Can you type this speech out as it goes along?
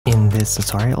this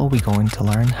tutorial, we're going to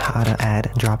learn how to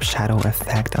add drop shadow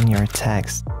effect on your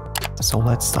text. So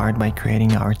let's start by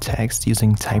creating our text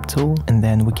using type tool, and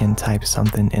then we can type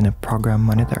something in a program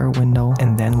monitor window,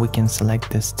 and then we can select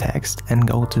this text and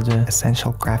go to the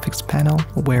essential graphics panel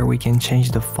where we can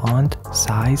change the font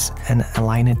size and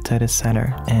align it to the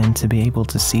center. And to be able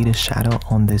to see the shadow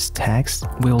on this text,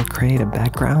 we'll create a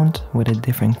background with a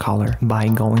different color by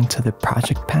going to the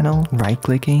project panel, right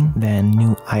clicking, then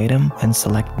new item, and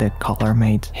select the color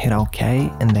mate. Hit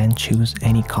OK, and then choose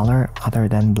any color other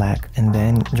than black, and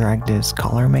then drag this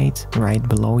color mate right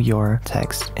below your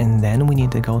text. And then we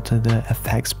need to go to the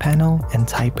effects panel and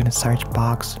type in the search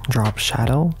box drop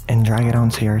shadow and drag it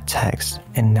onto your text.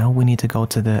 And now we need to go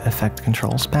to the effect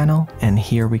controls panel, and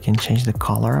here we can change the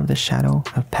color of the shadow,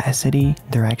 opacity,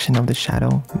 direction of the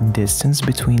shadow, distance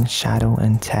between shadow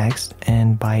and text,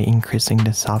 and by increasing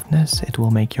the softness it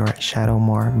will make your shadow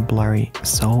more blurry.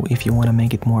 So if you want to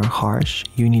make it more harsh,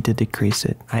 you need to decrease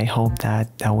it. I hope that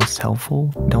was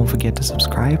helpful. Don't forget to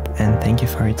subscribe, and thank you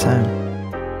for your time.